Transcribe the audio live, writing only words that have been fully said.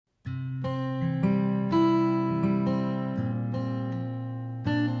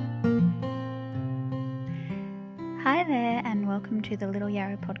there and welcome to the Little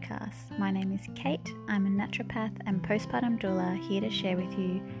Yarrow podcast. My name is Kate. I'm a naturopath and postpartum doula here to share with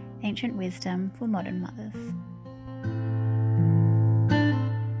you ancient wisdom for modern mothers.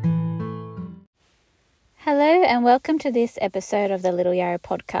 Hello and welcome to this episode of the Little Yarrow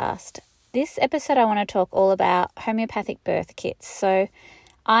podcast. This episode I want to talk all about homeopathic birth kits. So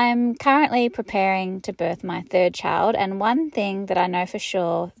I'm currently preparing to birth my third child, and one thing that I know for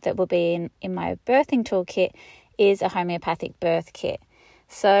sure that will be in my birthing toolkit is a homeopathic birth kit.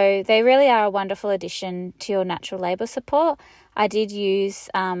 So they really are a wonderful addition to your natural labour support. I've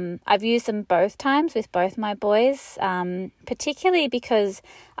used them both times with both my boys, particularly because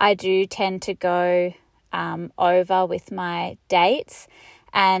I do tend to go over with my dates.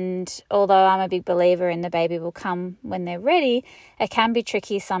 And although I'm a big believer in the baby will come when they're ready, it can be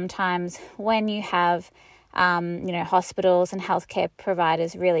tricky sometimes when you have, hospitals and healthcare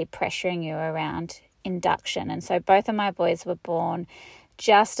providers really pressuring you around induction. And so both of my boys were born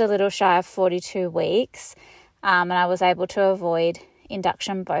just a little shy of 42 weeks, and I was able to avoid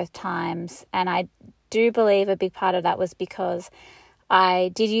induction both times. And I do believe a big part of that was because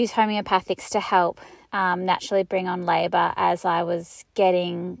I did use homeopathics to help naturally bring on labour as I was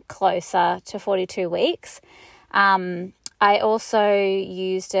getting closer to 42 weeks. I also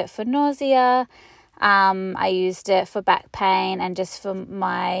used it for nausea. I used it for back pain and just for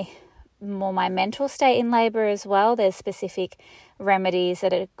my mental state in labour as well. There's specific remedies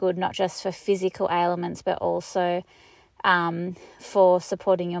that are good not just for physical ailments but also for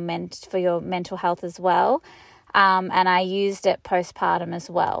supporting for your mental health as well. And I used it postpartum as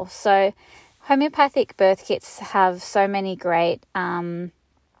well. So homeopathic birth kits have so many great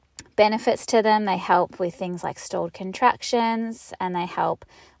benefits to them. They help with things like stalled contractions, and they help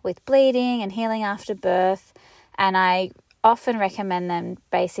with bleeding and healing after birth. And I often recommend them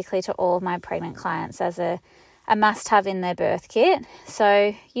basically to all of my pregnant clients as a must-have in their birth kit.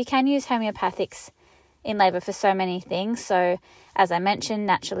 So you can use homeopathics in labour for so many things. So as I mentioned,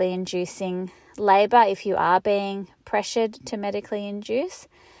 naturally inducing labour if you are being pressured to medically induce.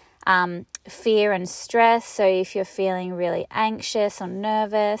 Fear and stress, so if you're feeling really anxious or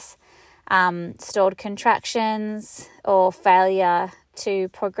nervous, stalled contractions or failure to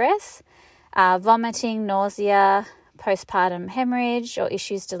progress, vomiting, nausea, postpartum hemorrhage or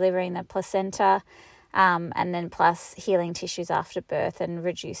issues delivering the placenta, and then plus healing tissues after birth and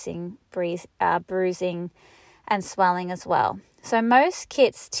reducing bruising and swelling as well. So most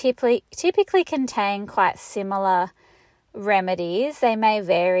kits typically contain quite similar remedies. They may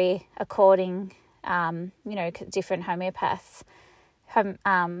vary according, different homeopaths.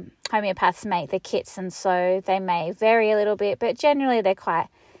 Homeopaths make the kits, and so they may vary a little bit, but generally they're quite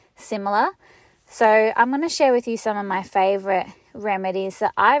similar. So I'm going to share with you some of my favourite remedies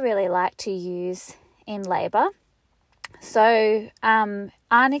that I really like to use in labour. So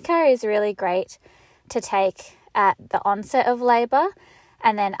arnica is really great to take at the onset of labour,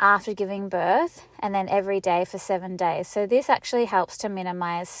 and then after giving birth, and then every day for 7 days. So this actually helps to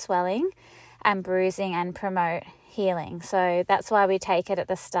minimize swelling and bruising and promote healing. So that's why we take it at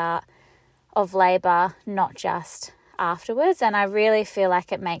the start of labour, not just afterwards. And I really feel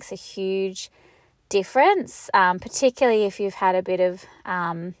like it makes a huge difference, particularly if you've had a bit of,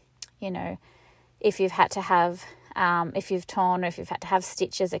 if you've had to have, if you've torn or if you've had to have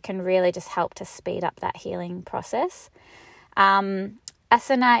stitches, it can really just help to speed up that healing process.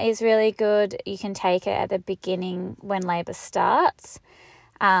 Asana is really good. You can take it at the beginning when labour starts.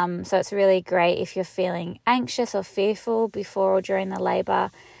 So it's really great if you're feeling anxious or fearful before or during the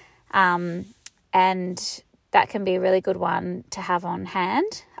labour. And that can be a really good one to have on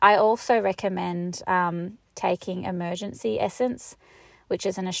hand. I also recommend taking emergency essence, which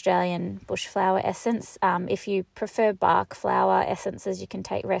is an Australian bushflower essence. If you prefer bark flower essences, you can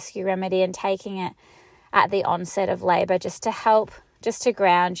take Rescue Remedy, and taking it at the onset of labour just to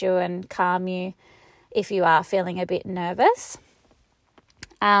ground you and calm you if you are feeling a bit nervous.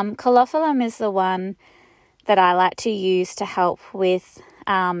 Calophyllum is the one that I like to use to help with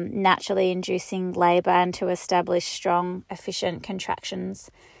naturally inducing labour and to establish strong, efficient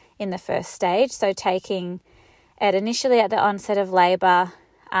contractions in the first stage. So taking it initially at the onset of labour,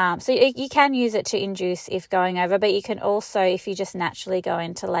 so you can use it to induce if going over, but you can also, if you just naturally go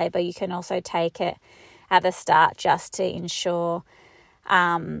into labour, you can also take it at the start just to ensure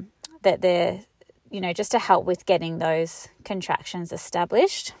that just to help with getting those contractions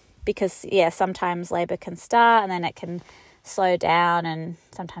established, because sometimes labour can start and then it can slow down, and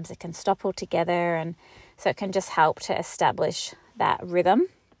sometimes it can stop altogether, and so it can just help to establish that rhythm.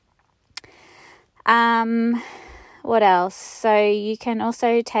 What else? So you can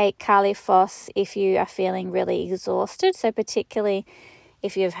also take Kali Phos if you are feeling really exhausted. So particularly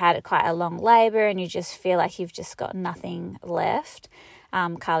if you've had quite a long labour and you just feel like you've just got nothing left,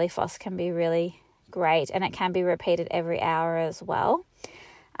 Kali Phos can be really great, and it can be repeated every hour as well.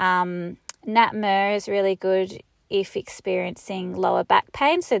 Nat Mur is really good if experiencing lower back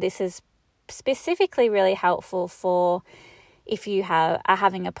pain. So this is specifically really helpful for if you are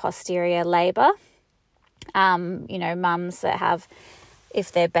having a posterior labour. Mums that have,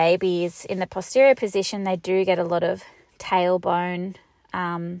 if their baby is in the posterior position, they do get a lot of tailbone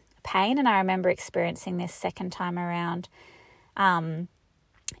pain. And I remember experiencing this second time around,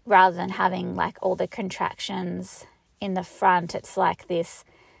 rather than having like all the contractions in the front, it's like this,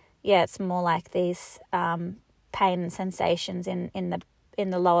 it's more like these pain and sensations in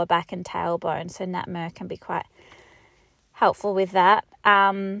the lower back and tailbone. So Nat Mur can be quite helpful with that.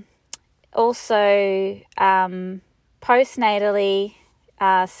 Also, postnatally,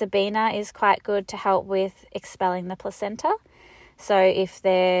 Sabina is quite good to help with expelling the placenta. So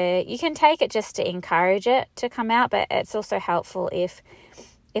you can take it just to encourage it to come out, but it's also helpful if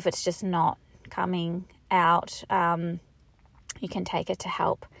it's just not coming out. You can take it to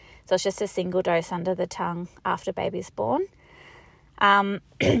help. So it's just a single dose under the tongue after baby's born.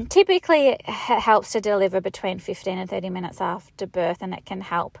 Typically, it helps to deliver between 15 and 30 minutes after birth, and it can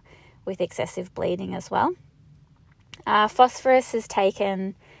help with excessive bleeding as well. Phosphorus is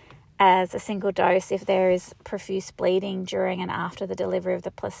taken as a single dose if there is profuse bleeding during and after the delivery of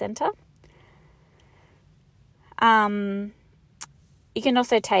the placenta. You can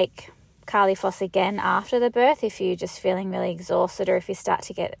also take Kali Phos again after the birth if you're just feeling really exhausted, or if you start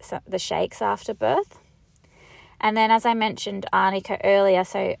to get the shakes after birth. And then, as I mentioned, arnica earlier,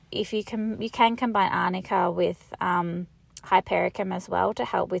 so if you can combine arnica with hypericum as well to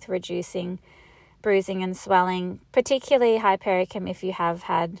help with reducing bruising and swelling, particularly hypericum if you have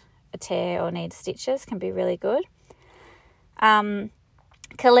had a tear or need stitches, can be really good.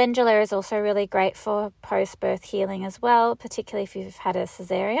 Calendula is also really great for post-birth healing as well, particularly if you've had a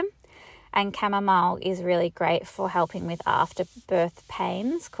cesarean. And chamomile is really great for helping with after-birth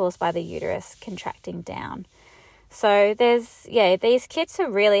pains caused by the uterus contracting down. So these kits are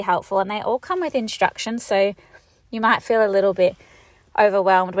really helpful, and they all come with instructions. So you might feel a little bit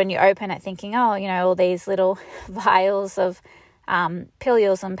overwhelmed when you open it thinking, all these little vials of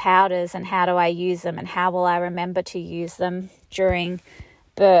pillules and powders, and how do I use them and how will I remember to use them during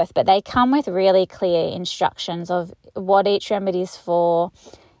birth? But they come with really clear instructions of what each remedy is for,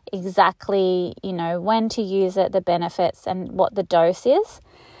 exactly, when to use it, the benefits, and what the dose is.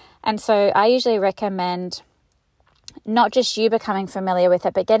 And so I usually recommend not just you becoming familiar with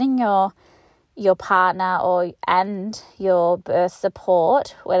it, but getting your partner and your birth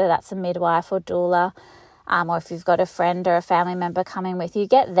support, whether that's a midwife or doula, or if you've got a friend or a family member coming with you,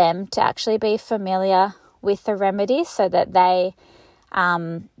 get them to actually be familiar with the remedies so that they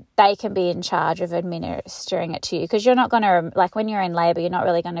can be in charge of administering it to you. Because you're not going to, like when you're in labour, you're not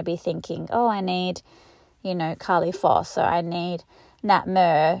really going to be thinking, I need, Kali Phos, or I need Nat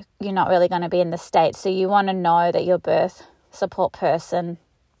Mur. You're not really going to be in the state. So you want to know that your birth support person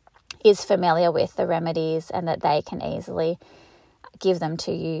is familiar with the remedies and that they can easily give them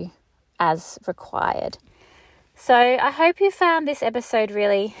to you as required. So I hope you found this episode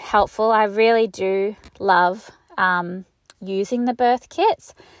really helpful. I really do love using the birth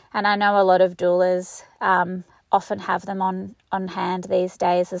kits, and I know a lot of doulas often have them on hand these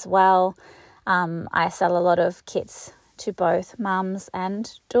days as well. I sell a lot of kits to both mums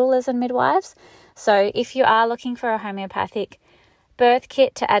and doulas and midwives. So if you are looking for a homeopathic birth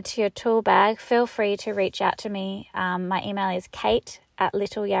kit to add to your tool bag, feel free to reach out to me. My email is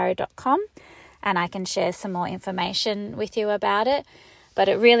kate@littleyarrow.com, and I can share some more information with you about it. But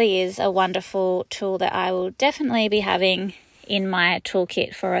it really is a wonderful tool that I will definitely be having in my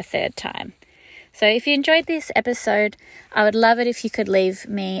toolkit for a third time. So if you enjoyed this episode, I would love it if you could leave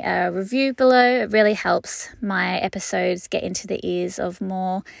me a review below. It really helps my episodes get into the ears of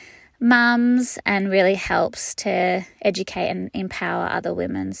more mums and really helps to educate and empower other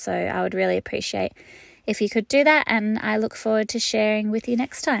women. So I would really appreciate if you could do that, and I look forward to sharing with you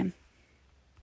next time.